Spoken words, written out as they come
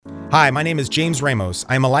Hi, my name is James Ramos.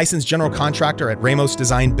 I am a licensed general contractor at Ramos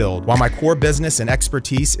Design Build. While my core business and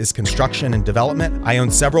expertise is construction and development, I own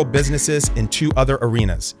several businesses in two other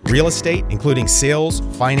arenas: real estate, including sales,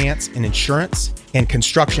 finance, and insurance, and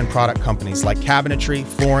construction product companies like cabinetry,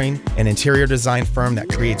 flooring, and interior design firm that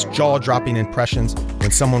creates jaw-dropping impressions when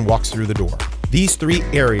someone walks through the door. These three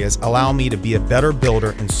areas allow me to be a better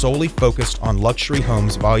builder and solely focused on luxury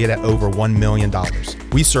homes valued at over $1 million.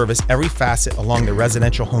 We service every facet along the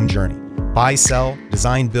residential home journey: buy, sell,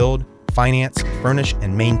 design, build, finance, furnish,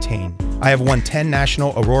 and maintain. I have won 10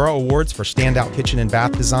 National Aurora Awards for standout kitchen and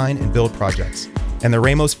bath design and build projects. And the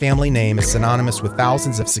Ramos family name is synonymous with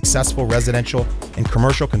thousands of successful residential and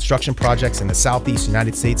commercial construction projects in the Southeast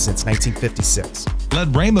United States since 1956.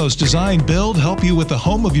 Let Ramos Design Build help you with the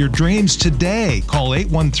home of your dreams today. Call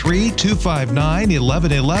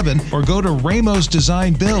 813-259-1111 or go to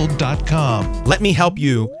ramosdesignbuild.com. Let me help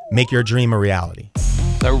you make your dream a reality.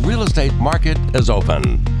 The real estate market is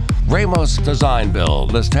open. Ramos Design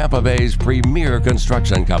Build is Tampa Bay's premier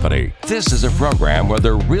construction company. This is a program where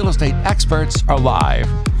the real estate experts are live.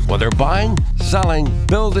 Whether buying, selling,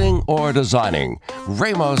 building, or designing,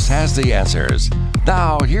 Ramos has the answers.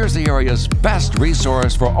 Now, here's the area's best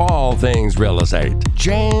resource for all things real estate,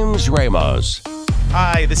 James Ramos.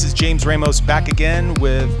 Hi, this is James Ramos back again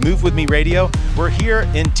with Move With Me Radio. We're here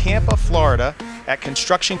in Tampa, Florida at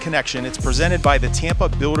Construction Connection. It's presented by the Tampa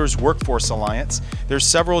Builders Workforce Alliance. There's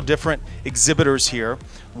several different exhibitors here,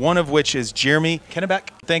 one of which is Jeremy Kennebeck.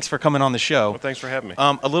 Thanks for coming on the show. Well, thanks for having me.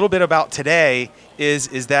 A little bit about today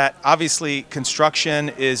is that obviously construction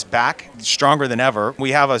is back stronger than ever.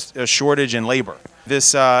 We have a shortage in labor.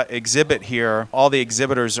 This exhibit here, all the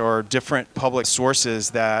exhibitors are different public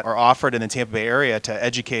sources that are offered in the Tampa Bay area to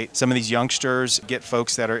educate some of these youngsters, get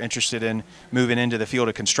folks that are interested in moving into the field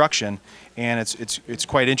of construction. And it's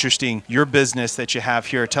quite interesting, your business that you have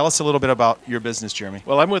here. Tell us a little bit about your business, Jeremy.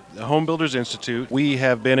 Well, I'm with the Home Builders Institute. We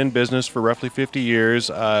have been in business for roughly 50 years.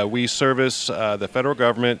 We service the federal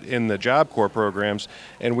government in the Job Corps programs,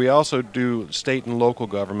 and we also do state and local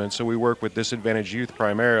government. So we work with disadvantaged youth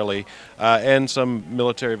primarily, and some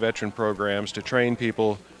military veteran programs to train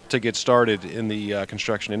people to get started in the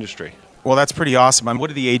construction industry. Well, that's pretty awesome.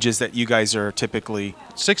 What are the ages that you guys are typically?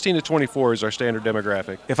 16 to 24 is our standard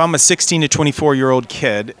demographic. If I'm a 16 to 24-year-old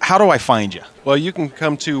kid, how do I find you? Well, you can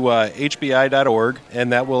come to hbi.org,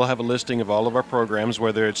 and that will have a listing of all of our programs,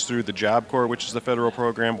 whether it's through the Job Corps, which is the federal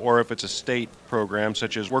program, or if it's a state program,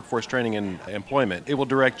 such as Workforce Training and Employment. It will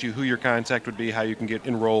direct you who your contact would be, how you can get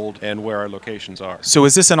enrolled, and where our locations are. So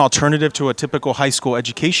is this an alternative to a typical high school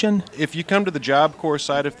education? If you come to the Job Corps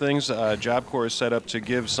side of things, Job Corps is set up to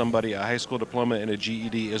give somebody a high school diploma and a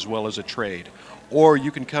GED as well as a trade. Or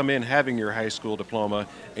you can come in having your high school diploma,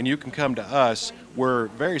 and you can come to us. We're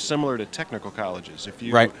very similar to technical colleges. If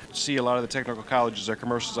you see a lot of the technical colleges or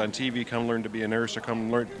commercials on TV, come learn to be a nurse or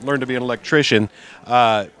come learn to be an electrician.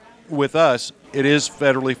 With us, it is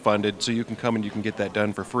federally funded, so you can come and you can get that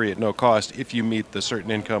done for free at no cost if you meet the certain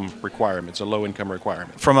income requirements, a low income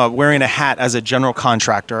requirement. From wearing a hat as a general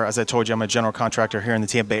contractor, as I told you, I'm a general contractor here in the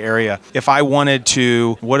Tampa Bay area. If I wanted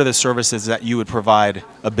to, what are the services that you would provide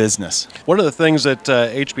a business? One of the things that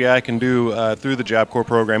HBI can do through the Job Corps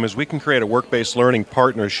program is we can create a work-based learning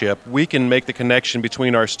partnership. We can make the connection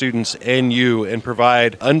between our students and you and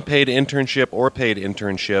provide unpaid internship or paid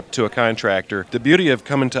internship to a contractor. The beauty of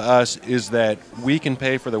coming to us is that we can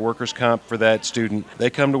pay for the workers' comp for that student.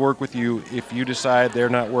 They come to work with you. If you decide they're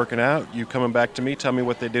not working out, you coming back to me, tell me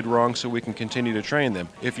what they did wrong so we can continue to train them.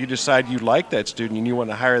 If you decide you like that student and you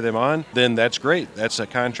want to hire them on, then that's great. That's a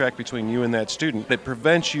contract between you and that student. It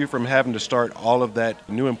prevents you from having to start all of that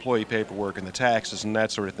new employee paperwork and the taxes and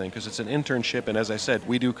that sort of thing, because it's an internship, and as I said,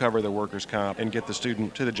 we do cover the workers' comp and get the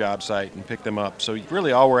student to the job site and pick them up. So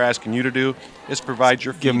really all we're asking you to do is provide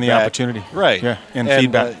your feedback. Give them the opportunity. Right. Yeah, and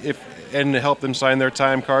feedback. And help them sign their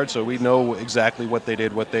time card so we know exactly what they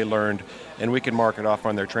did, what they learned, and we can mark it off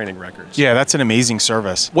on their training records. Yeah, that's an amazing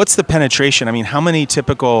service. What's the penetration? I mean, how many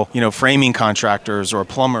typical, framing contractors or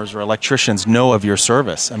plumbers or electricians know of your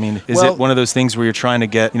service? I mean, is it one of those things where you're trying to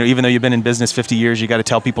get, even though you've been in business 50 years, you got to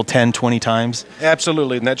tell people 10, 20 times?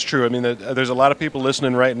 Absolutely, and that's true. I mean, there's a lot of people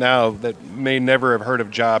listening right now that may never have heard of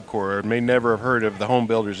Job Corps or may never have heard of the Home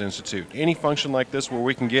Builders Institute. Any function like this where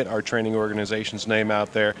we can get our training organization's name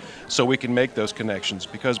out there so we can make those connections,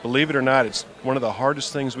 because believe it or not, it's one of the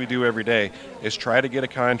hardest things we do every day is try to get a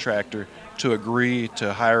contractor to agree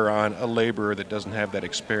to hire on a laborer that doesn't have that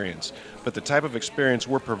experience. But the type of experience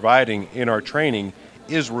we're providing in our training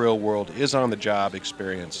is real world, is on the job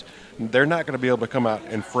experience. They're not going to be able to come out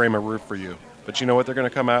and frame a roof for you. But you know what? They're going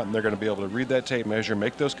to come out and they're going to be able to read that tape measure,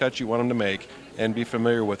 make those cuts you want them to make, and be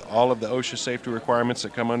familiar with all of the OSHA safety requirements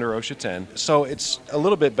that come under OSHA 10. So it's a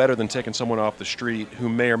little bit better than taking someone off the street who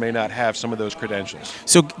may or may not have some of those credentials.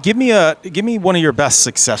 So give me one of your best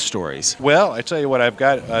success stories. Well, I tell you what, I've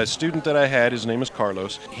got a student that I had, his name is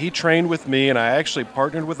Carlos. He trained with me, and I actually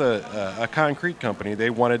partnered with a concrete company.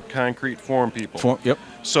 They wanted concrete form people. Yep.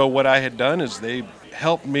 So what I had done is they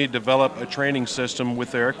helped me develop a training system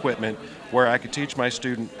with their equipment where I could teach my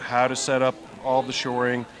student how to set up all the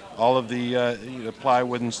shoring, all of the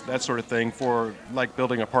plywood and that sort of thing for like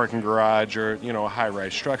building a parking garage or a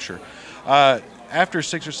high-rise structure. After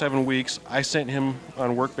 6 or 7 weeks, I sent him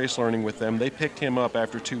on work-based learning with them. They picked him up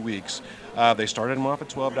after 2 weeks. They started him off at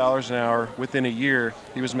 $12 an hour. Within a year,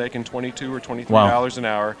 he was making $22 or $23 an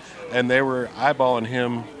hour, and they were eyeballing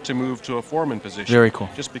him to move to a foreman position. Very cool.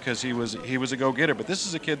 Just because he was a go-getter. But this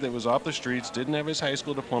is a kid that was off the streets, didn't have his high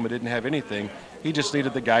school diploma, didn't have anything. He just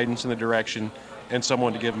needed the guidance and the direction and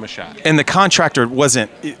someone to give him a shot. And the contractor they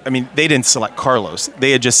didn't select Carlos.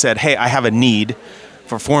 They had just said, hey, I have a need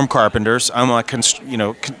for form carpenters. I'm a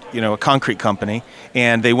concrete company,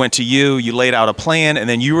 and they went to you. You laid out a plan, and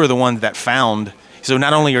then you were the one that found. So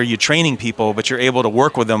not only are you training people, but you're able to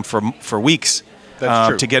work with them for weeks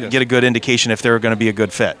to get a good indication if they're going to be a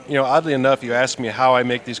good fit. Oddly enough, you asked me how I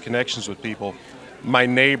make these connections with people. My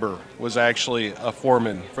neighbor was actually a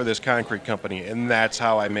foreman for this concrete company, and that's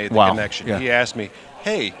how I made the connection. Yeah. He asked me,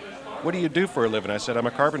 "Hey, what do you do for a living?" I said, "I'm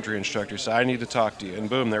a carpentry instructor, so I need to talk to you." And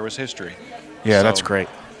boom, there was history. Yeah, that's great.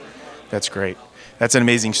 That's great. That's an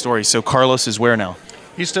amazing story. So Carlos is where now?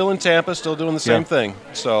 He's still in Tampa, still doing the same thing.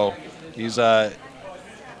 So he's, I'm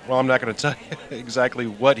not going to tell you exactly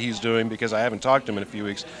what he's doing because I haven't talked to him in a few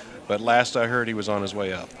weeks. But last I heard, he was on his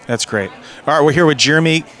way up. That's great. All right, we're here with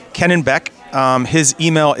Jeremy Kennenbeck. His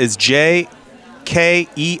email is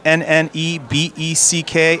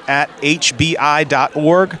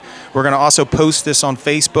jkennebeck@hbi.org. We're going to also post this on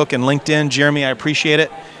Facebook and LinkedIn. Jeremy, I appreciate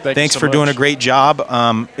it. Thanks for doing a great job.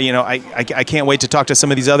 I can't wait to talk to some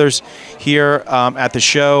of these others here at the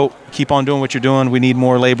show. Keep on doing what you're doing. We need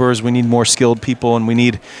more laborers. We need more skilled people, and we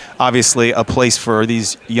need, obviously, a place for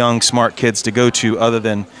these young, smart kids to go to other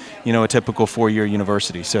than a typical 4-year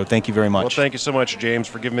university. So thank you very much. Well, thank you so much, James,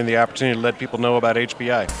 for giving me the opportunity to let people know about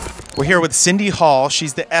HBI. We're here with Cindy Hall.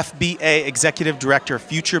 She's the FBA Executive Director,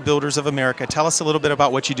 Future Builders of America. Tell us a little bit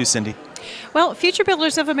about what you do, Cindy. Well, Future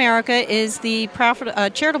Builders of America is the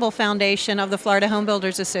charitable foundation of the Florida Home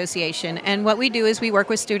Builders Association. And what we do is we work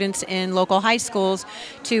with students in local high schools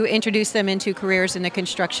to introduce them into careers in the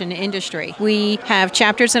construction industry. We have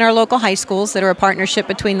chapters in our local high schools that are a partnership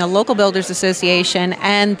between the local Builders Association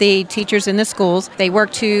and the teachers in the schools. They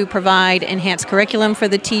work to provide enhanced curriculum for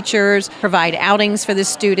the teachers, provide outings for the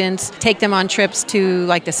students, take them on trips to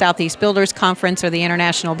like the Southeast Builders Conference or the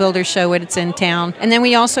International Builders Show when it's in town. And then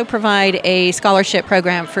we also provide a scholarship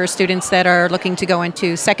program for students that are looking to go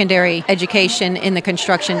into secondary education in the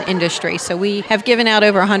construction industry. So we have given out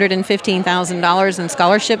over $115,000 in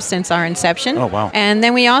scholarships since our inception. Oh, wow. And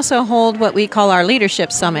then we also hold what we call our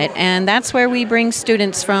Leadership Summit, and that's where we bring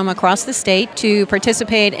students from across the state to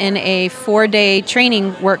participate in a 4-day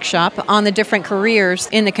training workshop on the different careers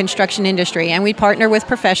in the construction industry. And we partner with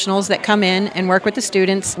professionals that come in and work with the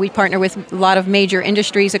students. We partner with a lot of major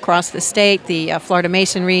industries across the state, the Florida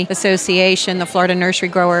Masonry Association, the Florida Nursery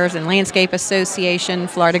Growers and Landscape Association,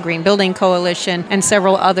 Florida Green Building Coalition, and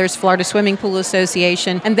several others, Florida Swimming Pool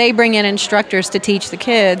Association. And they bring in instructors to teach the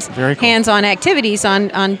kids hands-on activities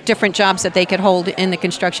on different jobs that they could hold in the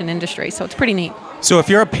construction industry. So it's pretty neat. So if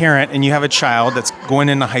you're a parent and you have a child that's going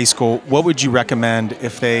into high school, what would you recommend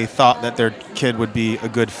if they thought that their kid would be a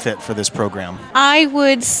good fit for this program? I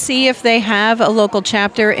would see if they have a local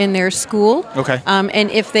chapter in their school. Okay.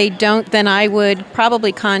 And if they don't, then I would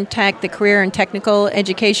probably contact the Career and Technical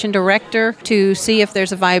Education Director to see if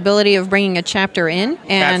there's a viability of bringing a chapter in.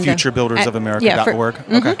 And at futurebuildersofamerica.org.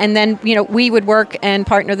 Okay. And then, we would work and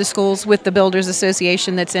partner the schools with the Builders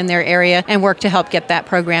Association that's in their area and work to help get that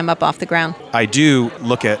program up off the ground. I do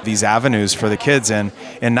look at these avenues for the kids, and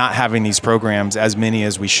not having these programs, as many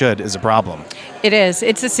as we should, is a problem. It is.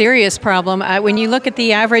 It's a serious problem. When you look at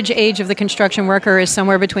the average age of the construction worker is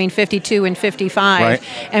somewhere between 52 and 55, right.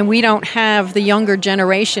 And we don't have the younger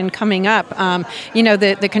generation coming up.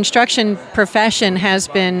 The construction profession has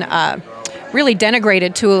been really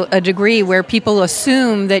denigrated to a degree where people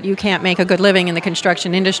assume that you can't make a good living in the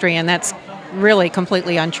construction industry, and that's really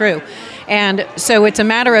completely untrue. And so it's a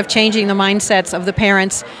matter of changing the mindsets of the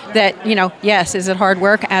parents that, yes, is it hard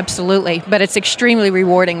work? Absolutely. But it's extremely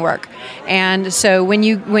rewarding work. And so when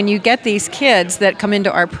you get these kids that come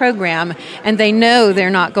into our program and they know they're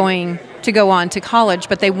not going to go on to college,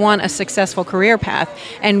 but they want a successful career path.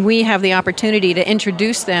 And we have the opportunity to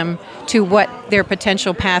introduce them to what their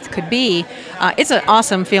potential path could be. It's an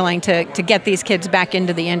awesome feeling to get these kids back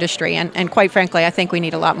into the industry. And quite frankly, I think we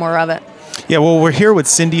need a lot more of it. Yeah, well, we're here with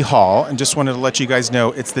Cindy Hall, and just wanted to let you guys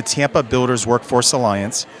know it's the Tampa Builders Workforce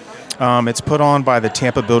Alliance. It's put on by the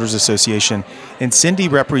Tampa Builders Association, and Cindy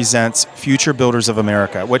represents Future Builders of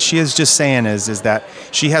America. What she is just saying is that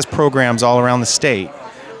she has programs all around the state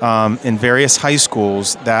in various high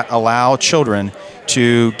schools that allow children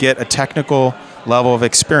to get a technical level of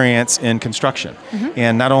experience in construction. Mm-hmm.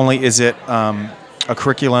 And not only is it a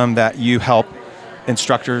curriculum that you help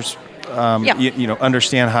instructors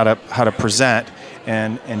understand how to present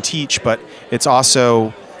and teach, but it's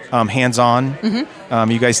also hands-on. Mm-hmm.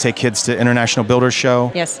 You guys take kids to International Builders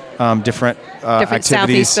Show. Yes. Different activities.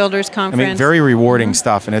 Southeast Builders Conference. I mean, very rewarding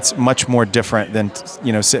stuff, and it's much more different than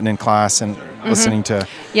sitting in class and listening to.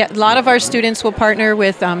 Yeah, a lot of our students will partner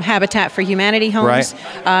with Habitat for Humanity homes.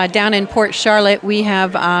 Right. Down in Port Charlotte, we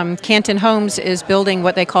have Canton Homes is building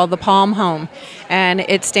what they call the Palm Home, and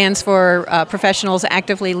it stands for Professionals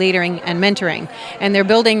Actively Leading and Mentoring. And they're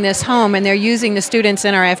building this home, and they're using the students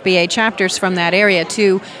in our FBA chapters from that area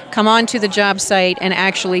to come onto the job site and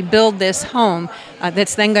actually build this home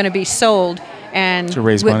that's then going to be sold and to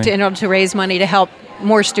raise money. To raise money to help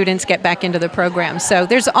more students get back into the program. So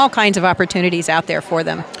there's all kinds of opportunities out there for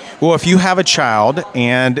them. Well, if you have a child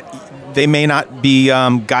and they may not be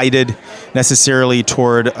guided necessarily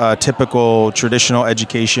toward a typical traditional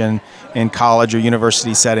education in college or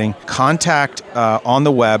university setting, contact on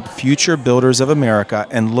the web Future Builders of America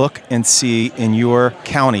and look and see in your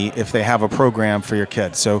county if they have a program for your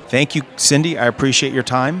kids. So thank you, Cindy. I appreciate your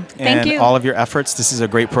time and all of your efforts. This is a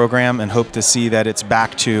great program, and hope to see that it's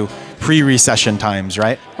back to pre-recession times,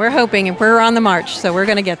 right? We're hoping. We're on the march, so we're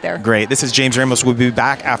going to get there. Great. This is James Ramos. We'll be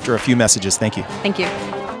back after a few messages. Thank you. Thank you.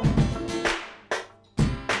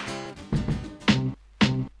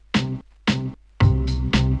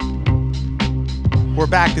 We're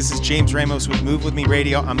back. This is James Ramos with Move With Me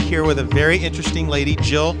Radio. I'm here with a very interesting lady,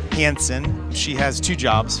 Jill Hansen. She has two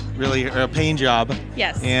jobs, really, a paying job.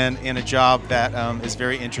 Yes. And a job that is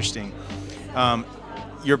very interesting.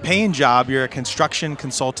 Your paying job, you're a construction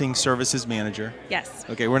consulting services manager. Yes.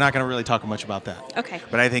 Okay, we're not going to really talk much about that. Okay.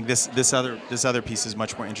 But I think this other piece is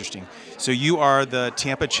much more interesting. So you are the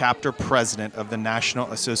Tampa chapter president of the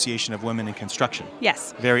National Association of Women in Construction.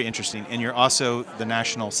 Yes. Very interesting. And you're also the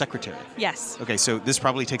national secretary. Yes. Okay, so this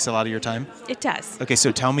probably takes a lot of your time? It does. Okay,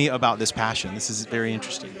 so tell me about this passion. This is very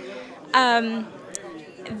interesting.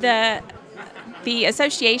 The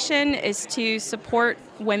association is to support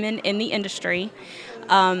women in the industry.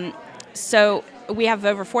 So we have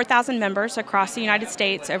over 4,000 members across the United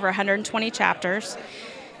States, over 120 chapters.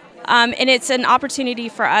 And it's an opportunity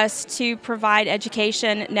for us to provide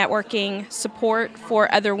education, networking, support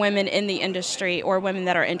for other women in the industry or women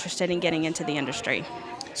that are interested in getting into the industry.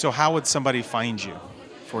 So how would somebody find you,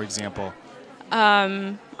 for example?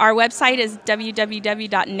 Our website is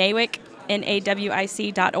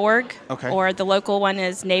www.nawic.org, okay. Or the local one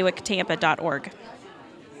is nawictampa.org.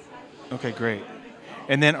 Okay, great.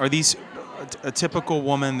 And then are these a typical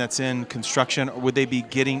woman that's in construction, or would they be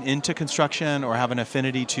getting into construction or have an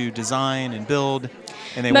affinity to design and build,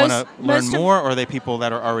 and they want to learn more, or are they people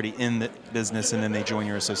that are already in the business and then they join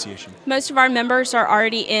your association? Most of our members are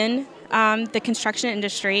already in the construction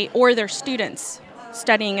industry, or they're students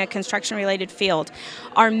studying a construction-related field.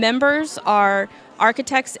 Our members are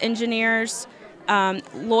architects, engineers,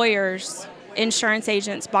 lawyers, insurance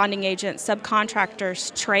agents, bonding agents,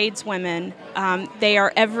 subcontractors, tradeswomen. They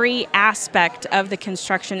are every aspect of the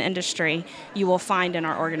construction industry you will find in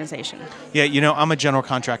our organization. Yeah, I'm a general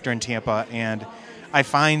contractor in Tampa, and I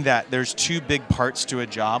find that there's two big parts to a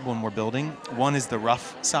job when we're building. One is the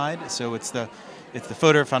rough side, so it's the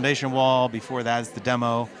footer, foundation wall. Before that is the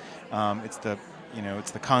demo. It's the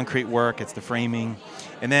concrete work, it's the framing,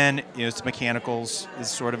 and then it's the mechanicals is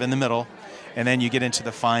sort of in the middle, and then you get into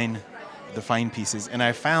the fine pieces. And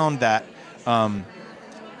I found that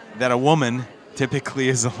that a woman typically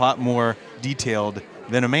is a lot more detailed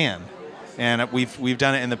than a man. And we've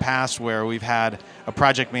done it in the past where we've had a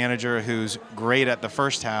project manager who's great at the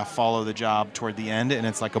first half follow the job toward the end, and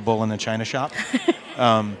it's like a bull in a china shop.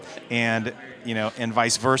 And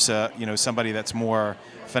vice versa. Somebody that's more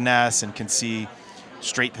finesse and can see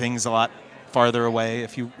straight things a lot farther away,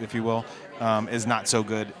 if you will, is not so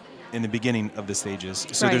good in the beginning of the stages.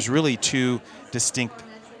 So Right. There's really two distinct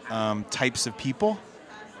types of people.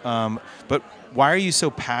 But why are you so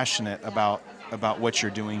passionate about what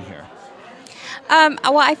you're doing here?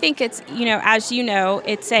 Well, I think it's, as you know,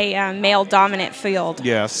 it's a male-dominant field.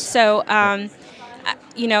 Yes. So,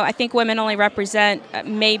 I think women only represent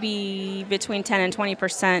maybe between 10 and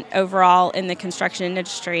 20% overall in the construction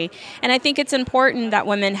industry. And I think it's important that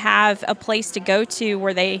women have a place to go to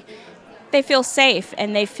where they feel safe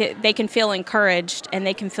and they can feel encouraged and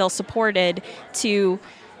they can feel supported to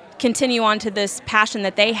continue on to this passion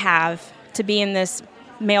that they have to be in this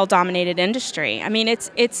male-dominated industry. I mean,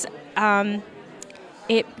 it gets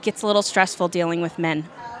a little stressful dealing with men.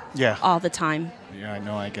 Yeah. All the time. Yeah, I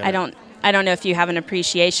know. I get it. I don't know if you have an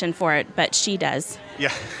appreciation for it, but she does.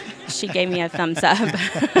 Yeah. She gave me a thumbs up.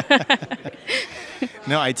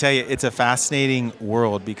 No, I tell you, it's a fascinating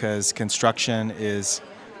world because construction is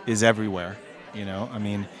everywhere. I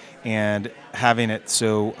mean, and having it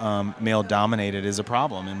so male dominated is a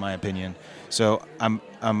problem, in my opinion. So I'm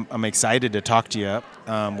excited to talk to you.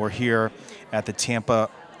 We're here at the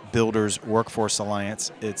Tampa Builders Workforce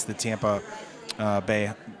Alliance. It's the Tampa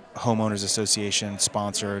Bay Homeowners Association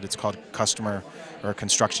sponsored. It's called Customer or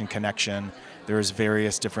Construction Connection. There's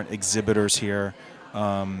various different exhibitors here.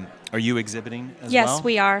 Are you exhibiting as well? Yes,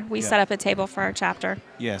 we are. We set up a table for our chapter.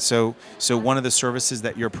 Yeah. So one of the services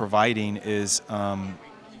that you're providing is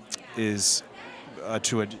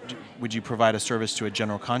would you provide a service to a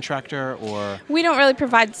general contractor or? We don't really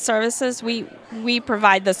provide services. We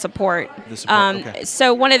provide the support. Okay.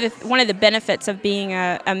 So one of the benefits of being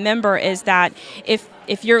a member is that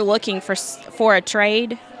if you're looking for a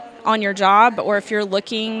trade on your job, or if you're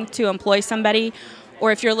looking to employ somebody,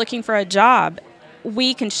 or if you're looking for a job,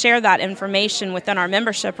 we can share that information within our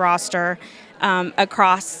membership roster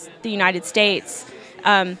across the United States.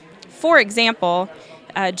 For example,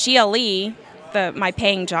 GLE, my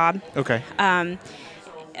paying job. Okay.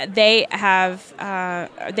 They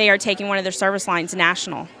are taking one of their service lines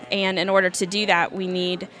national, and in order to do that, we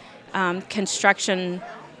need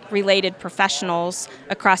construction-related professionals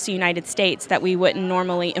across the United States that we wouldn't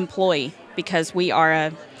normally employ because we are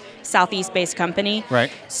a Southeast-based company.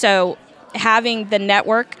 Right. So, having the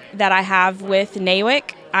network that I have with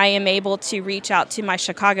NAWIC, I am able to reach out to my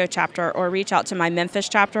Chicago chapter or reach out to my Memphis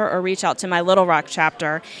chapter or reach out to my Little Rock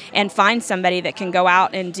chapter and find somebody that can go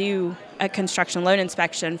out and do a construction loan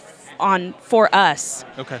inspection for us.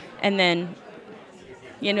 Okay. And then,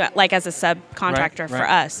 like as a subcontractor for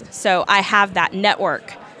right. us. So I have that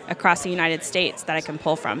network across the United States that I can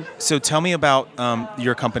pull from. So tell me about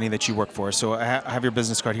your company that you work for. So I have your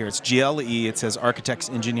business card here. It's GLE. It says Architects,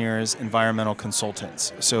 Engineers, Environmental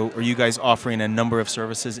Consultants. So are you guys offering a number of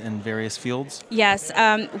services in various fields? Yes.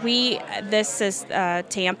 This is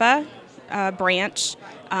Tampa branch.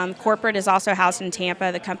 Corporate is also housed in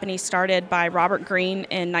Tampa. The company started by Robert Greene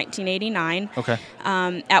in 1989. Okay.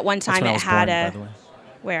 At one time That's when it had I was born, by the way.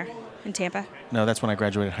 Where? In Tampa? No, that's when I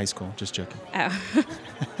graduated high school. Just joking. Oh.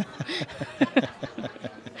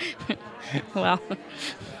 Well,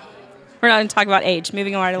 we're not going to talk about age.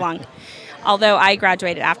 Moving right along. Although I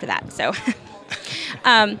graduated after that, so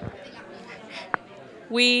I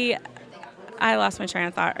lost my train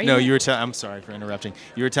of thought. I'm sorry for interrupting.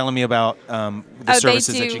 You were telling me about the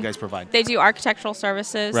services that you guys provide. They do architectural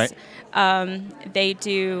services. Right. They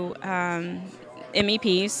do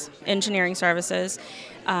MEPs, engineering services.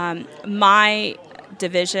 My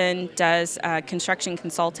division does construction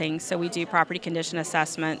consulting, so we do property condition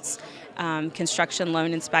assessments, construction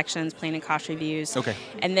loan inspections, plan and cost reviews. Okay.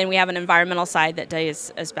 And then we have an environmental side that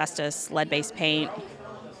does asbestos, lead-based paint,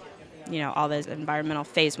 all those environmental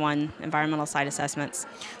phase 1 environmental site assessments.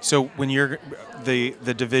 So when you're the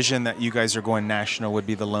division that you guys are going national would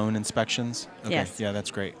be the loan inspections? Okay. Yes. Yeah,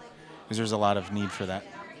 that's great. Because there's a lot of need for that.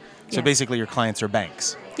 So Yes. basically your clients are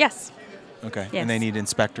banks. Yes. Okay. Yes. And they need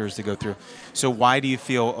inspectors to go through. So why do you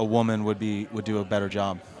feel a woman would do a better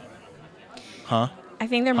job? Huh? I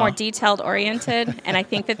think they're more detailed oriented, and I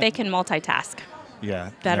think that they can multitask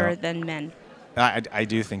better than men. I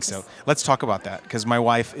do think so. Let's talk about that because my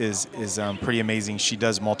wife is pretty amazing. She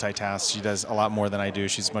does multitask. She does a lot more than I do.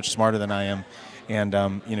 She's much smarter than I am. And,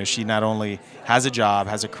 she not only has a job,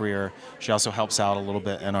 has a career, she also helps out a little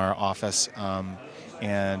bit in our office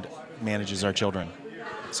and manages our children.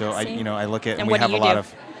 So, I look at, and we have a lot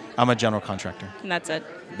of, I'm a general contractor. And that's it.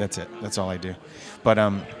 That's it. That's all I do. But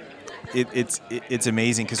it's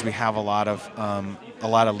amazing because we have a lot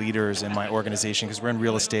of leaders in my organization because we're in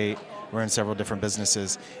real estate. We're in several different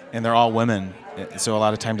businesses, and they're all women. So a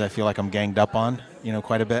lot of times I feel like I'm ganged up on,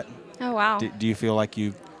 quite a bit. Oh, wow. Do you feel like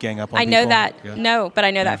you gang up on people? I know that. Yeah. No, but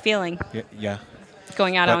I know that feeling. Yeah.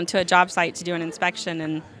 Going out onto a job site to do an inspection,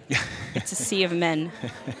 and it's a sea of men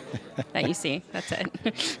that you see. That's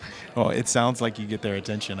it. Well, it sounds like you get their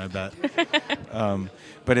attention, I bet.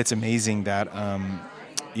 But it's amazing that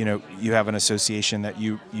you have an association that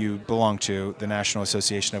you belong to, the National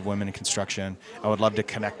Association of Women in Construction. I would love to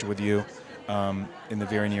connect with you in the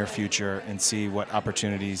very near future and see what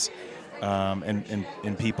opportunities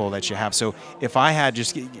and people that you have. So if I had,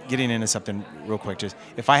 just getting into something real quick, just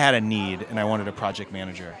if I had a need and I wanted a project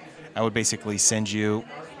manager, I would basically send you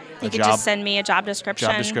You could just send me a job description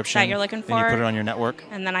that you're looking for. And you put it on your network.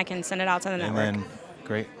 And then I can send it out to the network. And then,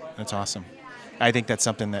 great. That's awesome. I think that's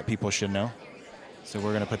something that people should know. So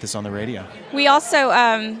we're going to put this on the radio. We also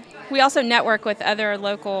network with other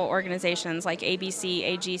local organizations like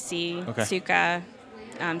ABC, AGC, SUCA,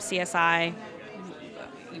 CSI.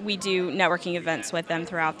 We do networking events with them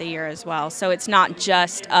throughout the year as well. So it's not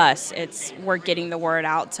just us. We're getting the word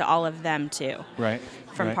out to all of them too. Right.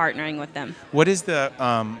 From partnering with them. What is the?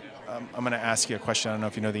 I'm going to ask you a question. I don't know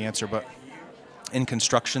if you know the answer, but in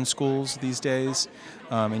construction schools these days,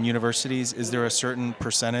 in universities, is there a certain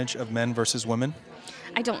percentage of men versus women?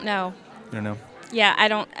 I don't know. You don't know? Yeah, I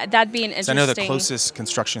don't. That'd be an interesting. So I know the closest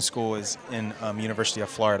construction school is in University of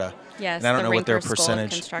Florida. Yes, and I don't know what their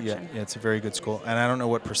percentage. Yeah, it's a very good school, and I don't know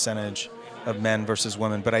what percentage of men versus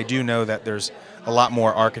women, but I do know that there's a lot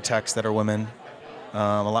more architects that are women,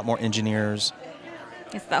 a lot more engineers.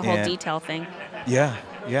 It's the whole detail thing. Yeah.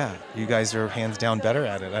 You guys are hands down better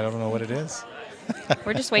at it. I don't know what it is.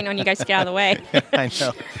 We're just waiting on you guys to get out of the way. I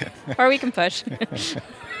know. Or we can push.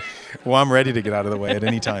 Well, I'm ready to get out of the way at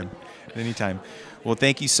any time. Well,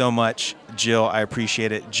 thank you so much, Jill. I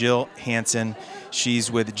appreciate it. Jill Hansen,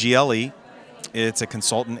 she's with GLE. It's a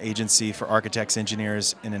consultant agency for architects,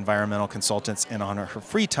 engineers, and environmental consultants. And on her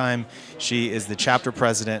free time, she is the chapter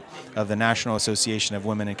president of the National Association of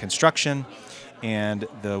Women in Construction. And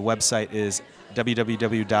the website is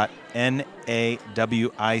www.nawic.org.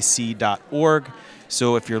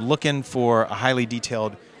 So if you're looking for a highly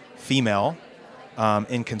detailed female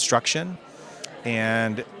in construction,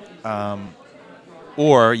 and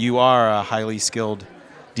or you are a highly skilled,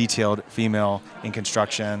 detailed female in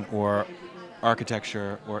construction or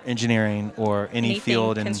architecture or engineering or anything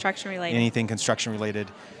field and anything construction related,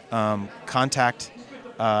 contact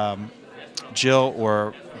Jill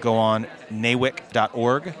or go on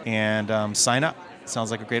nawic.org and sign up.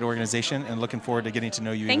 Sounds like a great organization, and looking forward to getting to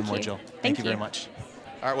know you even more, Jill. Thank you very much.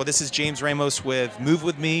 All right, well, this is James Ramos with Move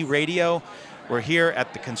With Me Radio. We're here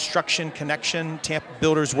at the Construction Connection Tampa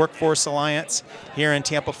Builders Workforce Alliance here in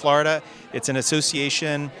Tampa, Florida. It's an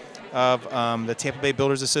association of the Tampa Bay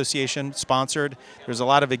Builders Association, sponsored. There's a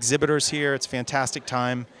lot of exhibitors here. It's a fantastic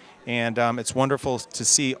time, and it's wonderful to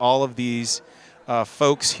see all of these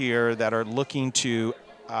folks here that are looking to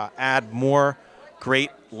add more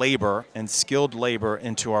great labor and skilled labor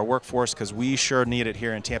into our workforce, because we sure need it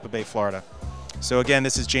here in Tampa Bay, Florida. So again,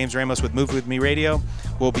 this is James Ramos with Move With Me Radio.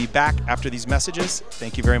 We'll be back after these messages.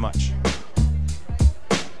 Thank you very much.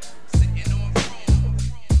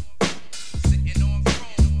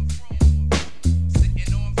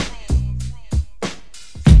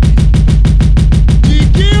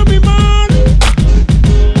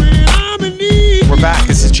 Back.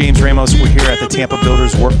 This is James Ramos. We're here at the Tampa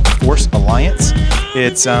Builders Workforce Alliance.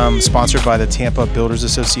 It's sponsored by the Tampa Builders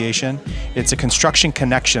Association. It's a construction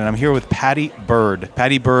connection. I'm here with Patty Bird.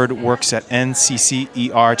 Patty Bird works at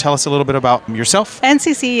NCCER. Tell us a little bit about yourself.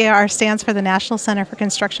 NCCER stands for the National Center for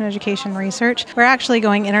Construction Education Research. We're actually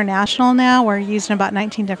going international now. We're used in about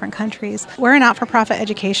 19 different countries. We're a not-for-profit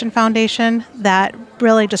education foundation that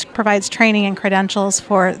really just provides training and credentials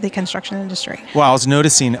for the construction industry. Well, I was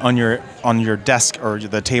noticing on your desk or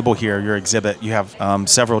the table here, your exhibit, you have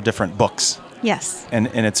several different books. Yes. And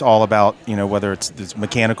it's all about, whether it's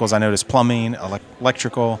mechanicals, I noticed plumbing,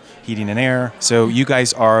 electrical, heating and air. So you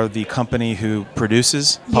guys are the company who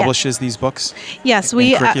publishes these books? Yes.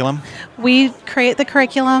 Curriculum? We create the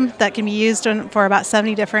curriculum that can be used for about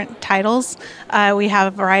 70 different titles. We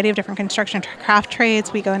have a variety of different construction craft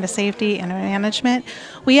trades. We go into safety and management.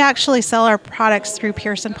 We actually sell our products through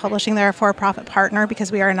Pearson Publishing. They're a for-profit partner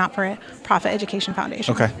because we are a not-for-profit education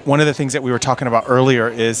foundation. Okay. One of the things that we were talking about earlier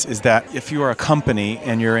is that if you are a company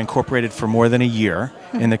and you're incorporated for more than a year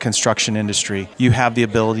in the construction industry, you have the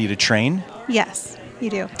ability to train? Yes. You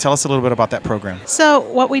do. Tell us a little bit about that program. So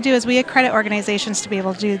what we do is we accredit organizations to be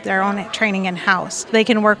able to do their own training in-house. They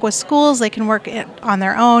can work with schools, they can work on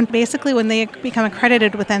their own. Basically, when they become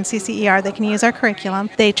accredited with NCCER, they can use our curriculum.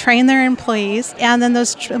 They train their employees, and then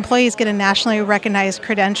those employees get a nationally recognized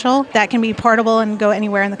credential that can be portable and go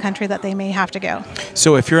anywhere in the country that they may have to go.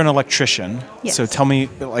 So if you're an electrician, yes. So tell me,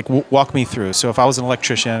 walk me through. So if I was an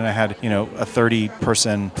electrician and I had, a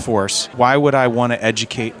 30-person force, why would I want to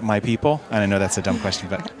educate my people? And I know that's a dumb question. question,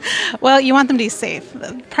 but Well, you want them to be safe.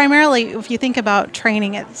 Primarily, if you think about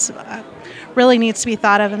training, it's really needs to be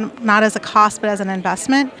thought of not as a cost but as an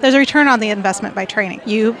investment. There's a return on the investment by training.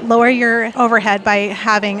 You lower your overhead by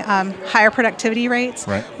having higher productivity rates,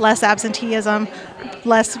 Right. less absenteeism,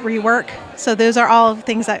 less rework. So those are all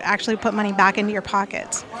things that actually put money back into your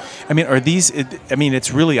pockets. I mean,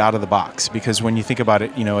 it's really out of the box, because when you think about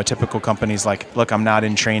it, a typical company's like, look, I'm not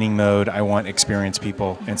in training mode. I want experienced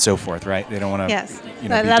people and so forth, right? They don't want to, Yes. be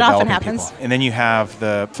That often developing happens. people. And then you have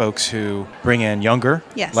the folks who bring in younger,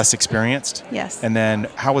 Yes. less experienced. Yes. And then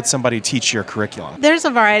how would somebody teach your curriculum? There's a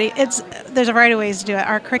variety. There's a variety of ways to do it.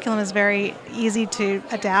 Our curriculum is very easy to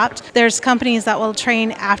adapt. There's companies that will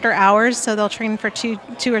train after hours, so they'll train for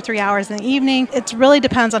two or 3 hours in the evening. It really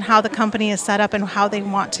depends on how the company is set up and how they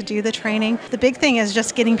want to do the training. The big thing is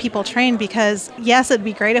just getting people trained, because yes, it'd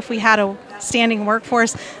be great if we had a standing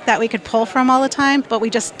workforce that we could pull from all the time, but we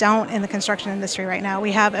just don't in the construction industry right now.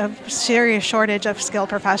 We have a serious shortage of skilled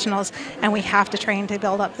professionals, and we have to train to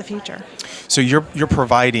build up the future. So you're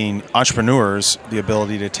providing entrepreneurs the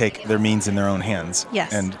ability to take their means in their own hands.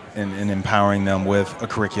 Yes. And empowering them with a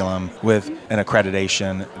curriculum, with an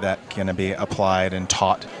accreditation that can be applied and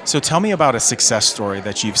taught. So tell me about a success story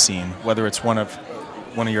that you've seen, whether it's one of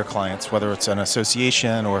your clients, whether it's an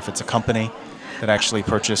association or if it's a company that actually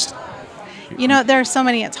purchased. There are so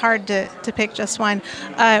many, it's hard to pick just one.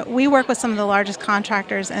 We work with some of the largest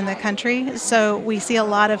contractors in the country, so we see a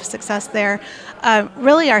lot of success there.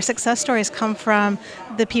 Really, our success stories come from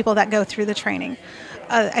the people that go through the training.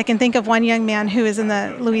 I can think of one young man who is in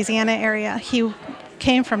the Louisiana area. He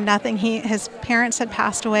came from nothing. His parents had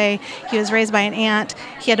passed away. He was raised by an aunt.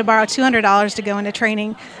 He had to borrow $200 to go into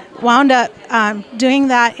training. Wound up doing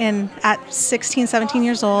that at 16, 17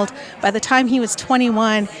 years old. By the time he was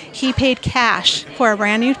 21, he paid cash for a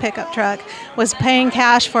brand new pickup truck, was paying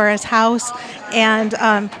cash for his house, and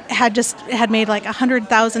had made like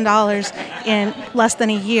 $100,000 in less than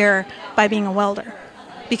a year by being a welder,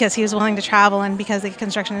 because he was willing to travel, and because the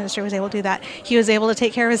construction industry was able to do that. He was able to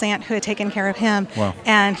take care of his aunt who had taken care of him. Wow.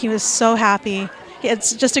 And he was so happy.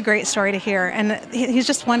 It's just a great story to hear, and he's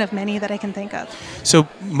just one of many that I can think of. So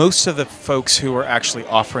most of the folks who are actually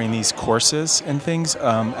offering these courses and things,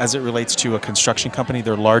 as it relates to a construction company,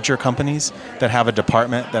 they're larger companies that have a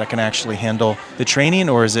department that can actually handle the training,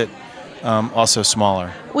 or is it also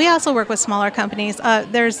smaller? We also work with smaller companies.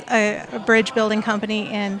 There's a bridge building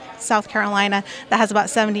company in South Carolina that has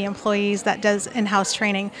about 70 employees that does in-house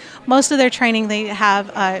training. Most of their training they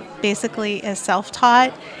have basically is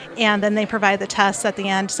self-taught, and then they provide the tests at the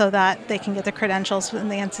end so that they can get the credentials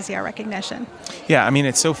and the NCCR recognition. Yeah, I mean,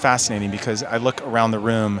 it's so fascinating because I look around the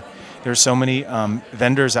room, there's so many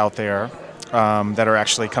vendors out there that are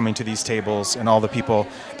actually coming to these tables, and all the people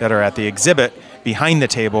that are at the exhibit behind the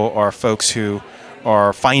table are folks who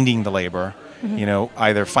are finding the labor,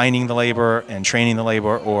 either finding the labor and training the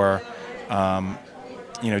labor, or,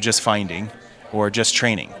 just finding or just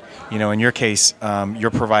training. In your case,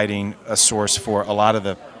 you're providing a source for a lot of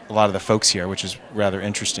the folks here, which is rather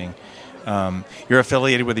interesting. You're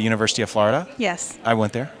affiliated with the University of Florida? Yes. I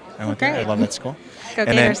went there. Great. I love that school. Go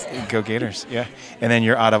and Gators. Then, go Gators, yeah. And then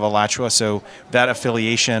you're out of Alachua, so that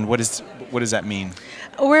affiliation, what does that mean?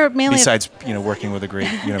 We're mainly Besides, working with a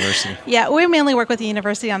great university. Yeah, we mainly work with the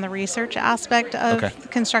university on the research aspect of Okay.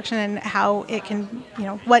 construction and how it can,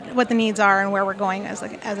 what the needs are and where we're going as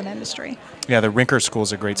an industry. Yeah, the Rinker School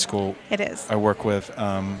is a great school. It is. I work with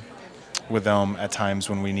them at times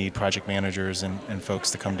when we need project managers and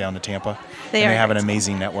folks to come down to Tampa. They and are they have an great school.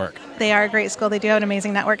 amazing network. They are a great school. They do have an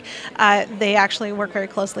amazing network. They actually work very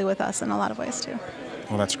closely with us in a lot of ways too.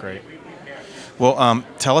 Well, that's great. Well,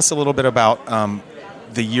 tell us a little bit about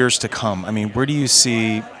the years to come. I mean, where do you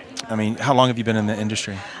see, how long have you been in the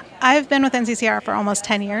industry? I've been with NCCR for almost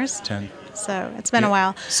 10 years. 10. So it's been a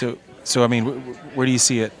while. So where do you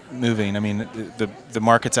see it moving? I mean, the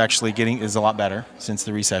market's actually is a lot better since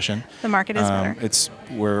the recession. The market is better. It's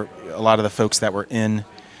where a lot of the folks that were in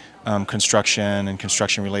construction and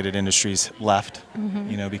construction-related industries left,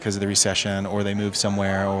 because of the recession, or they moved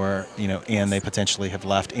somewhere, or and they potentially have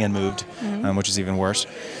left and moved, which is even worse.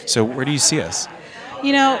 So where do you see us?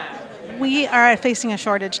 We are facing a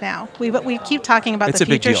shortage now. We keep talking about It's the a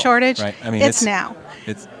big future deal, shortage. right? I mean, it's now.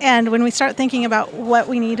 And when we start thinking about what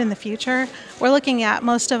we need in the future, we're looking at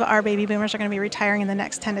most of our baby boomers are going to be retiring in the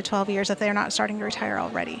next 10 to 12 years if they're not starting to retire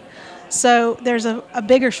already. So there's a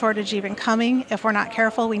bigger shortage even coming if we're not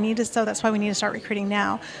careful. So that's why we need to start recruiting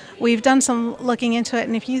now. We've done some looking into it,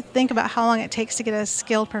 and if you think about how long it takes to get a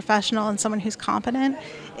skilled professional and someone who's competent,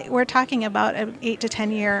 we're talking about an 8 to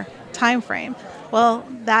 10 year time frame. Well,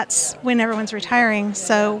 that's when everyone's retiring,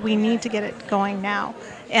 so we need to get it going now.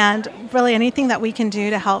 And really anything that we can do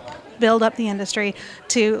to help build up the industry,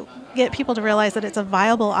 to get people to realize that it's a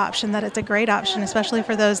viable option, that it's a great option, especially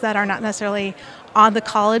for those that are not necessarily on the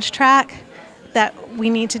college track, that we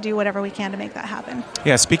need to do whatever we can to make that happen.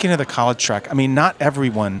 Yeah, speaking of the college track, I mean, not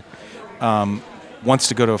everyone wants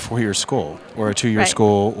to go to a 4-year school or a 2-year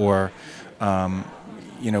school or,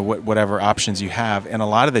 whatever options you have. And a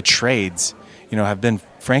lot of the trades, have been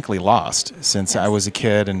frankly lost since I was a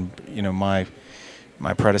kid, and,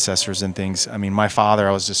 my predecessors and things. I mean, my father,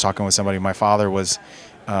 I was just talking with somebody, my father was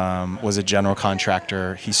a general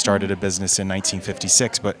contractor. He started a business in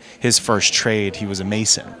 1956, but his first trade, he was a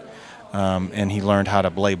mason. And he learned how to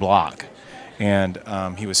lay block. And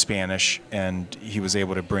he was Spanish, and he was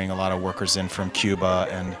able to bring a lot of workers in from Cuba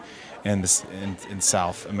and in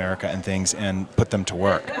South America and things, and put them to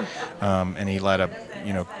work. And he led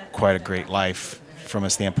quite a great life from a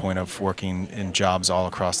standpoint of working in jobs all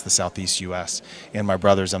across the Southeast U.S. And my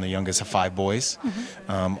brothers, I'm the youngest of 5 boys.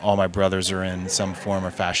 All my brothers are in some form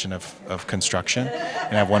or fashion of construction,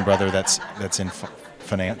 and I have one brother that's in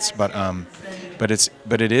finance. But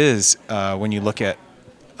it is when you look at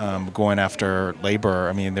going after labor,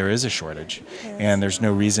 I mean, there is a shortage, and there's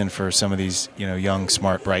no reason for some of these young,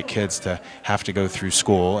 smart, bright kids to have to go through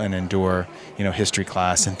school and endure history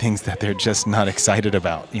class and things that they're just not excited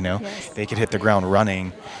about. They could hit the ground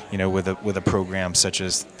running, with a program such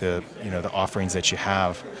as the the offerings that you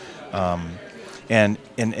have, and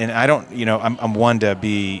I don't, I'm one to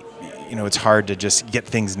be. It's hard to just get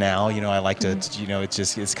things now. I like to,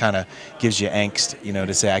 it's kind of gives you angst,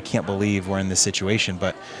 to say, I can't believe we're in this situation.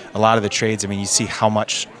 But a lot of the trades, I mean, you see how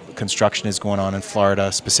much construction is going on in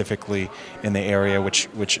Florida, specifically in the area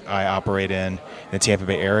which I operate in the Tampa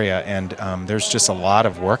Bay area. And there's just a lot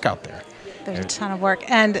of work out there. There's a ton of work,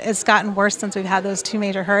 and it's gotten worse since we've had those 2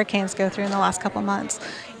 major hurricanes go through in the last couple of months.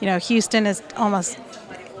 Houston has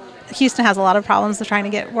a lot of problems with trying to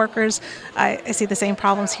get workers. I see the same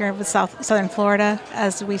problems here with southern Florida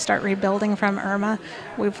as we start rebuilding from Irma.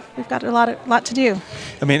 We've got a lot to do.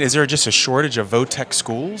 I mean, is there just a shortage of VOTEC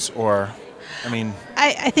schools, or, I mean?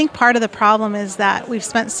 I think part of the problem is that we've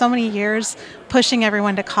spent so many years pushing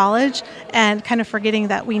everyone to college and kind of forgetting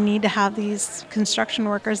that we need to have these construction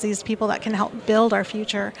workers, these people that can help build our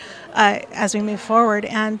future as we move forward.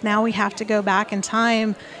 And now we have to go back in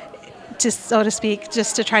time, just so to speak,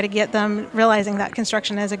 just to try to get them realizing that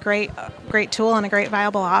construction is a great tool and a great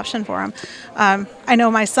viable option for them. I know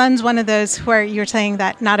my son's one of those where you're saying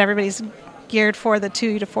that not everybody's geared for the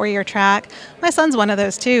 2 to 4 year track. My son's one of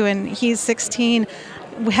those too, and he's 16,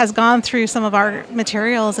 has gone through some of our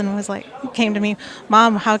materials and came to me,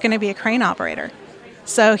 Mom, how can I be a crane operator?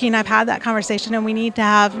 So he and I've had that conversation, and we need to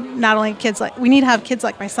have not only kids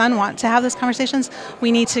like my son want to have those conversations,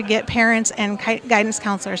 we need to get parents and guidance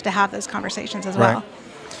counselors to have those conversations as well.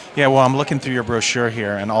 Yeah, well, I'm looking through your brochure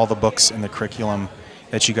here and all the books and the curriculum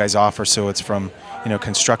that you guys offer. So it's from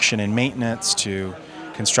construction and maintenance to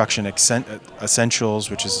construction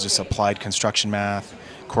essentials, which is just applied construction math,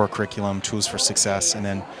 core curriculum, tools for success, and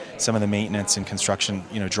then some of the maintenance and construction,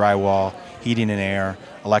 drywall, heating and air,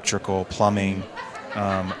 electrical, plumbing,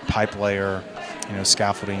 pipe layer,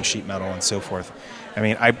 scaffolding, sheet metal, and so forth. I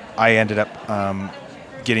mean, I ended up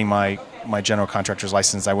getting my general contractor's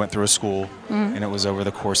license. I went through a school, and it was over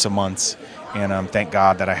the course of months. And thank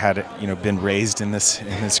God that I had been raised in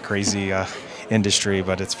this crazy industry,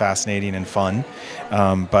 but it's fascinating and fun.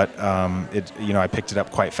 I picked it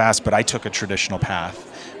up quite fast. But I took a traditional path.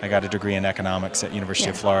 I got a degree in economics at University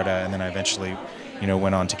of Florida, and then I eventually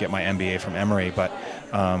went on to get my MBA from Emory. But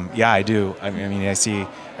I do. I mean, I see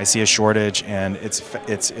a shortage, and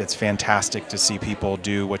it's fantastic to see people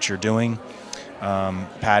do what you're doing.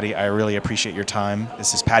 Patty, I really appreciate your time.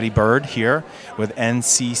 This is Patty Bird here with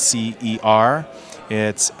NCCER.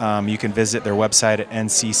 It's you can visit their website at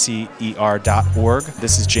nccer.org.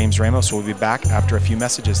 This is James Ramos. We'll be back after a few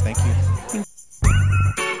messages. Thank you.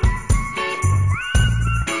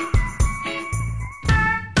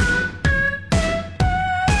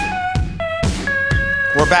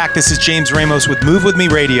 We're back. This is James Ramos with Move With Me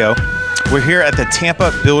Radio. We're here at the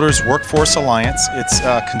Tampa Builders Workforce Alliance. It's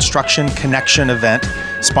a construction connection event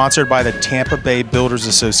sponsored by the Tampa Bay Builders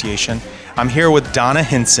Association. I'm here with Donna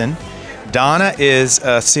Hinson. Donna is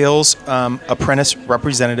a sales apprentice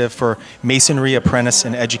representative for Masonry Apprentice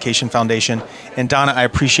and Education Foundation. And Donna, I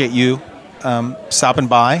appreciate you stopping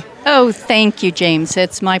by Oh, thank you, James.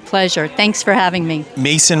 It's my pleasure. Thanks for having me.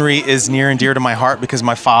 Masonry is near and dear to my heart because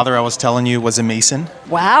my father, I was telling you, was a mason.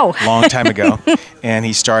 Wow. Long time ago. And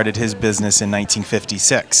he started his business in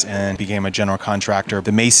 1956 and became a general contractor.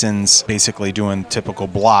 The masons, basically doing typical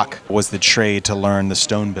block, was the trade to learn the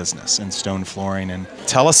stone business and stone flooring. And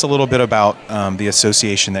tell us a little bit about the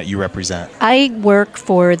association that you represent. I work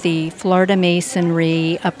for the Florida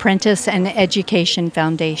Masonry Apprentice and Education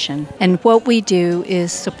Foundation. And what we do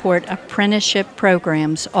is support apprenticeship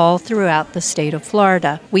programs all throughout the state of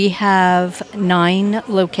Florida. We have 9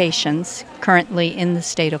 locations currently in the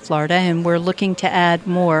state of Florida, and we're looking to add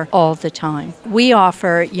more all the time. We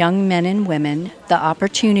offer young men and women the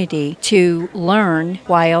opportunity to learn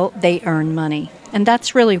while they earn money. And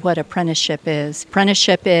that's really what apprenticeship is.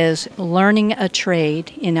 Apprenticeship is learning a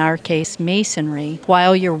trade, in our case masonry,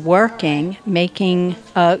 while you're working, making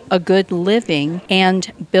a good living,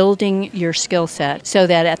 and building your skill set so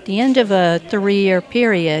that at the end of a 3-year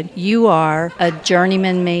period, you are a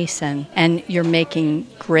journeyman mason and you're making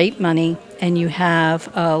great money and you have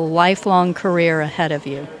a lifelong career ahead of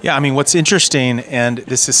you. Yeah, I mean, what's interesting, and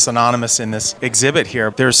this is synonymous in this exhibit here,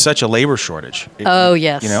 there's such a labor shortage. Oh,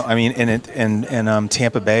 yes. You know, I mean, and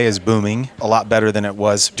Tampa Bay is booming a lot better than it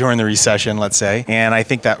was during the recession, let's say. And I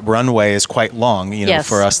think that runway is quite long, you know, yes,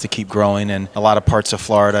 for us to keep growing. And a lot of parts of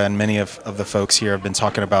Florida and many of the folks here have been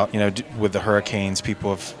talking about, you know, with the hurricanes,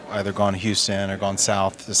 people have either gone to Houston or gone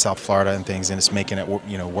south to South Florida and things, and it's making it,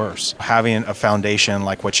 you know, worse. Having a foundation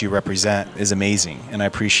like what you represent is amazing, and I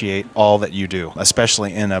appreciate all that you do,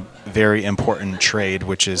 especially in a very important trade,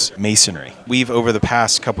 which is masonry. We've, over the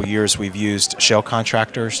past couple years, we've used shell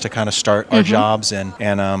contractors to kind of start our jobs,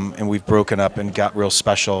 and we've broken up and got real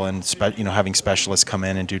special, and you know, having specialists come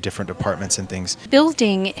in and do different departments and things.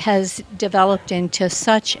 Building has developed into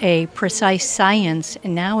such a precise science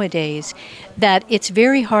nowadays that it's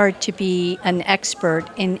very hard to be an expert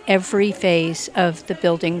in every phase of the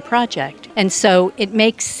building project. And so it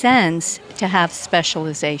makes sense to have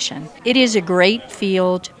specialization. It is a great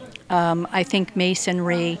field. I think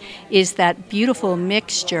masonry is that beautiful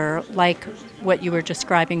mixture, like what you were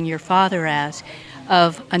describing your father as,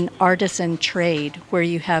 of an artisan trade where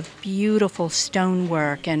you have beautiful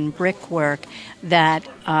stonework and brickwork that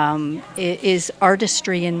is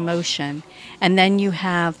artistry in motion. And then you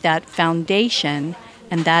have that foundation,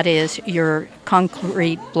 and that is your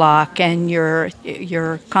concrete block and your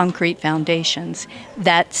concrete foundations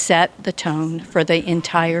that set the tone for the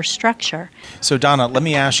entire structure. So Donna, let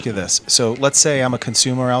me ask you this. So let's say I'm a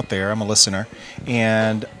consumer out there, I'm a listener,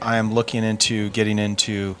 and I'm looking into getting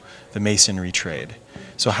into the masonry trade.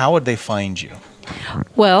 So how would they find you?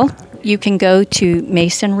 Well, you can go to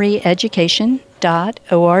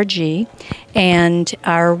masonryeducation.org, and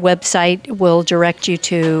our website will direct you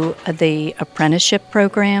to the apprenticeship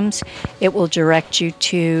programs. It will direct you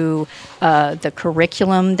to the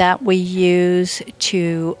curriculum that we use,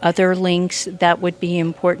 to other links that would be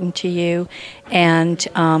important to you. And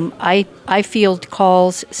I field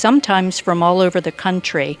calls sometimes from all over the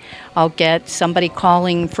country. I'll get somebody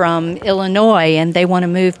calling from Illinois, and they want to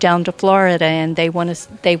move down to Florida, and they want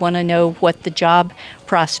to know what the job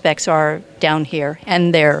prospects are down here,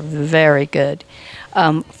 and they're very good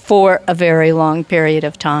for a very long period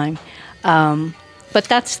of time. But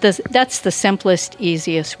that's the simplest,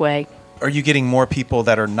 easiest way. Are you getting more people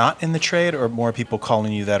that are not in the trade, or more people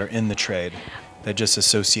calling you that are in the trade that just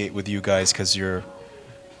associate with you guys because you're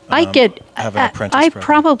have an apprentice I program?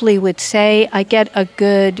 probably would say I get a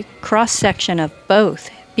good cross-section of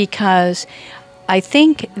both, because I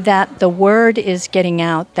think that the word is getting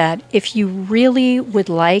out that if you really would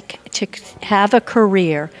like to have a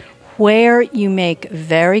career where you make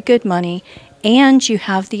very good money and you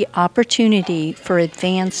have the opportunity for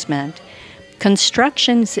advancement,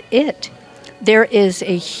 construction's it. There is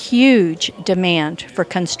a huge demand for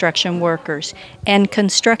construction workers, and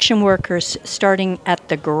construction workers starting at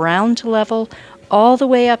the ground level all the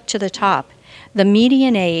way up to the top. The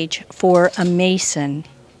median age for a mason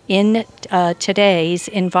in today's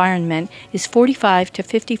environment is 45 to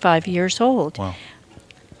 55 years old. Wow.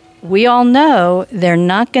 We all know they're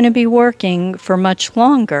not going to be working for much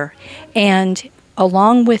longer. And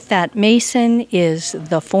along with that mason is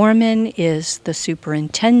the foreman, is the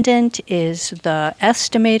superintendent, is the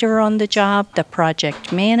estimator on the job, the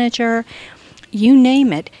project manager, you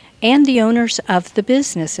name it, and the owners of the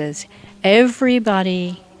businesses.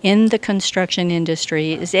 Everybody in the construction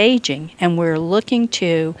industry is aging, and we're looking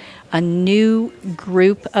to a new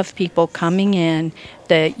group of people coming in,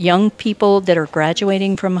 the young people that are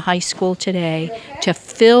graduating from high school today, to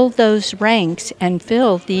fill those ranks and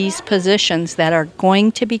fill these positions that are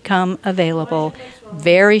going to become available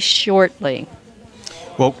very shortly.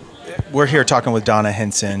 Well, we're here talking with Donna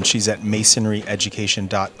Henson. She's at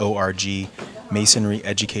masonryeducation.org,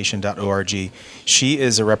 masonryeducation.org. She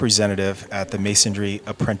is a representative at the Masonry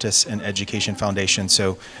Apprentice and Education Foundation.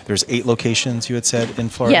 So there's 8 locations, you had said, in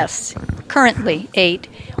Florida? Yes, currently 8,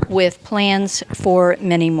 with plans for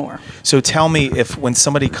many more. So tell me, if when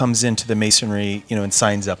somebody comes into the Masonry, and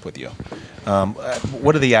signs up with you,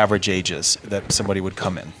 what are the average ages that somebody would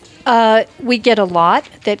come in? We get a lot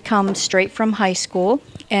that come straight from high school,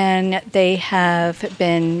 and they have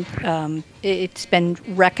been, it's been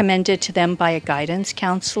recommended to them by a guidance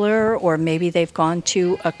counselor, or maybe they've gone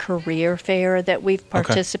to a career fair that we've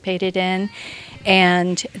participated in,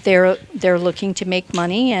 and they're looking to make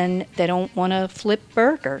money, and they don't want to flip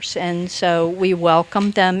burgers, and so we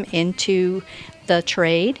welcome them into the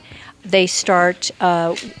trade. They start,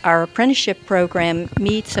 our apprenticeship program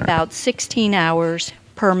meets about 16 hours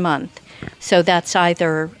per month. So that's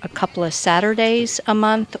either a couple of Saturdays a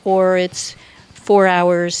month, or it's 4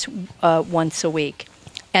 hours once a week.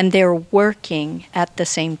 And they're working at the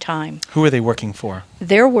same time. Who are they working for?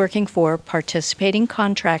 They're working for participating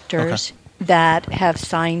contractors that have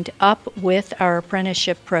signed up with our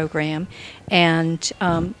apprenticeship program and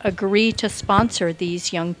agree to sponsor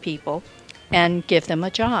these young people and give them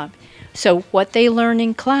a job. So what they learn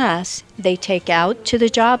in class, they take out to the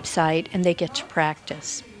job site and they get to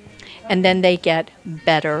practice. And then they get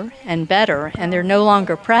better and better, and they're no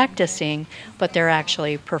longer practicing, but they're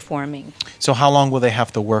actually performing. So how long will they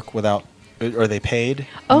have to work without, are they paid?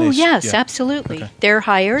 Yes, absolutely. Okay. They're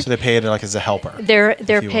hired. So they're paid like as a helper? They're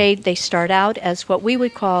paid, they start out as what we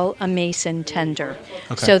would call a mason tender.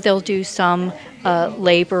 Okay. So they'll do some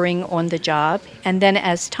laboring on the job, and then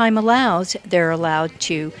as time allows, they're allowed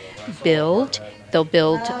to build. They'll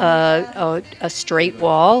build a straight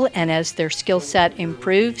wall, and as their skill set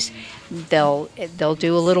improves, they'll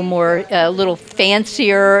do a little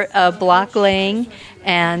fancier block laying.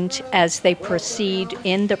 And as they proceed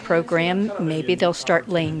in the program, maybe they'll start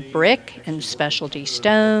laying brick and specialty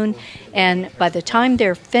stone. And by the time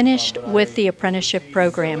they're finished with the apprenticeship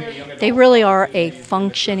program, they really are a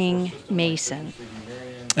functioning mason.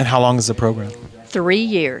 And how long is the program? 3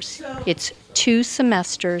 years. It's 2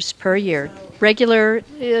 semesters per year, regular,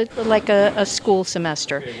 like a school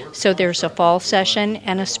semester. So there's a fall session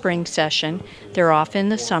and a spring session. They're off in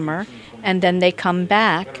the summer, and then they come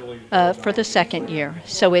back for the second year.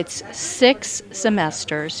 So it's 6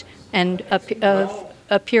 semesters and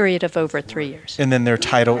a period of over 3 years. And then their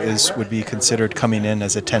title would be considered coming in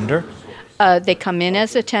as a tender? They come in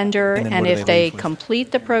as a tender, and if they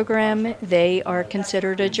complete the program, they are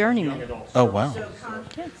considered a journeyman. Oh, wow.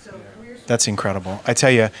 Yeah. That's incredible. I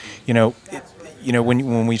tell you,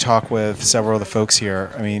 when we talk with several of the folks here,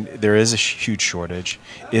 I mean, there is a huge shortage.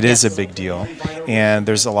 It is a big deal. And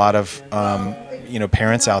there's a lot of,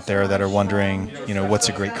 parents out there that are wondering, what's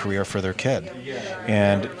a great career for their kid.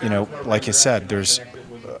 And, like you said, there's,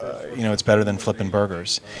 it's better than flipping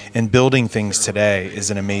burgers. And building things today is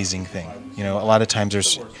an amazing thing. A lot of times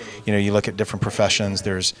there's, you look at different professions,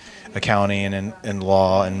 there's accounting and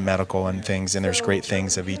law and medical and things, and there's great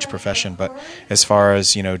things of each profession. But as far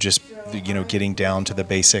as, just, getting down to the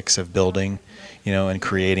basics of building, and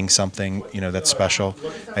creating something, that's special,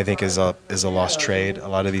 I think is a lost trade. A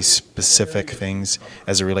lot of these specific things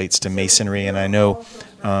as it relates to masonry. And I know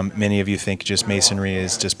many of you think just masonry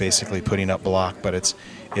is just basically putting up block, but it's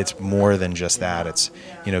more than just that. It's,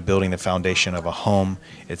 building the foundation of a home.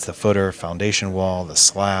 It's the footer, foundation wall, the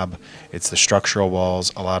slab. It's the structural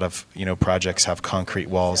walls. A lot of, projects have concrete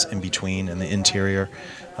walls in between in the interior.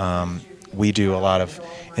 We do a lot of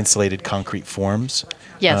insulated concrete forms.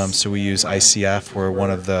 Yes. So we use ICF. We're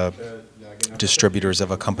one of the distributors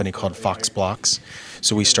of a company called Fox Blocks.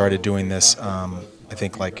 So we started doing this, I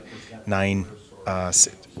think like 9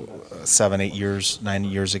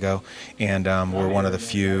 years ago, and we're one of the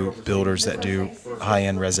few builders that do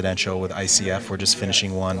high-end residential with ICF. We're just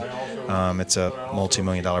finishing one. It's a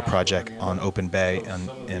multi-million-dollar project on Open Bay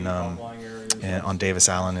on Davis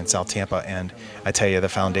Island in South Tampa, and I tell you, the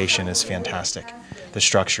foundation is fantastic. the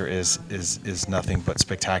structure is nothing but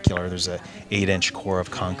spectacular. There's a 8-inch core of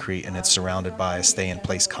concrete, and it's surrounded by a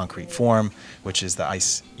stay-in-place concrete form, which is the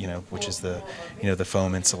ice, which is the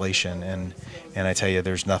foam insulation. And I tell you,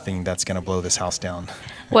 there's nothing that's going to blow this house down.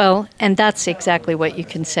 Well, and that's exactly what you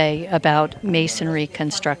can say about masonry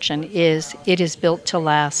construction. It is built to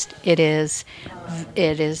last. It is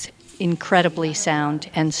incredibly sound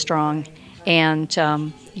and strong, and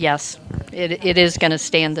yes, it is going to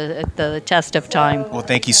stand the test of time. Well,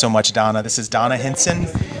 thank you so much, Donna. This is Donna Henson.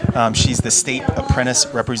 She's the state apprentice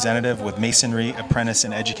representative with Masonry Apprentice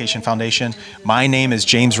and Education Foundation. My name is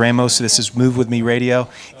James Ramos. This is Move With Me Radio,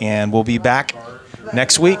 and we'll be back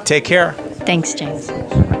next week. Take care. Thanks, James.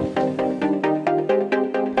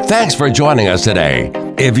 Thanks for joining us today.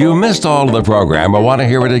 If you missed all of the program or want to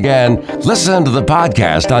hear it again, listen to the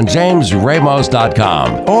podcast on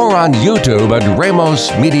jamesramos.com or on YouTube at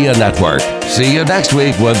Ramos Media Network. See you next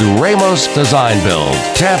week with Ramos Design Build,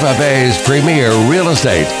 Tampa Bay's premier real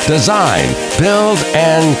estate, design, build,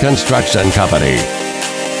 and construction company.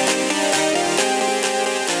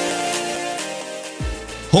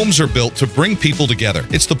 Homes are built to bring people together.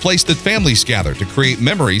 It's the place that families gather to create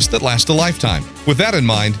memories that last a lifetime. With that in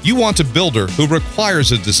mind, you want a builder who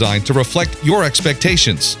requires a design to reflect your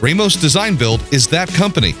expectations. Ramos Design Build is that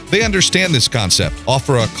company. They understand this concept,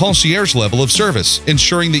 offer a concierge level of service,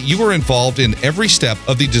 ensuring that you are involved in every step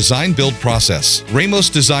of the design build process. Ramos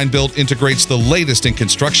Design Build integrates the latest in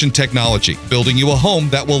construction technology, building you a home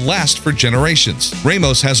that will last for generations.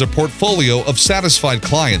 Ramos has a portfolio of satisfied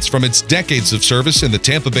clients from its decades of service in the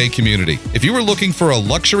Tampa Bay community. If you are looking for a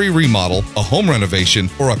luxury remodel, a home renovation,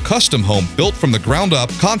 or a custom home built from the ground up,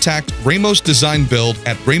 contact Ramos Design Build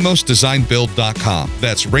at ramosdesignbuild.com.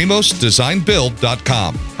 That's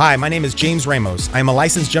ramosdesignbuild.com. Hi, my name is James Ramos. I am a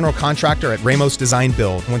licensed general contractor at Ramos Design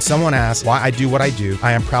Build. When someone asks why I do what I do,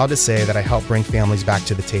 I am proud to say that I help bring families back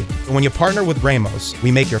to the table. When you partner with Ramos,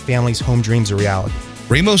 we make your family's home dreams a reality.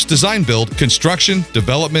 Ramos Design Build, construction,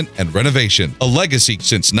 development, and renovation. A legacy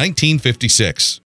since 1956.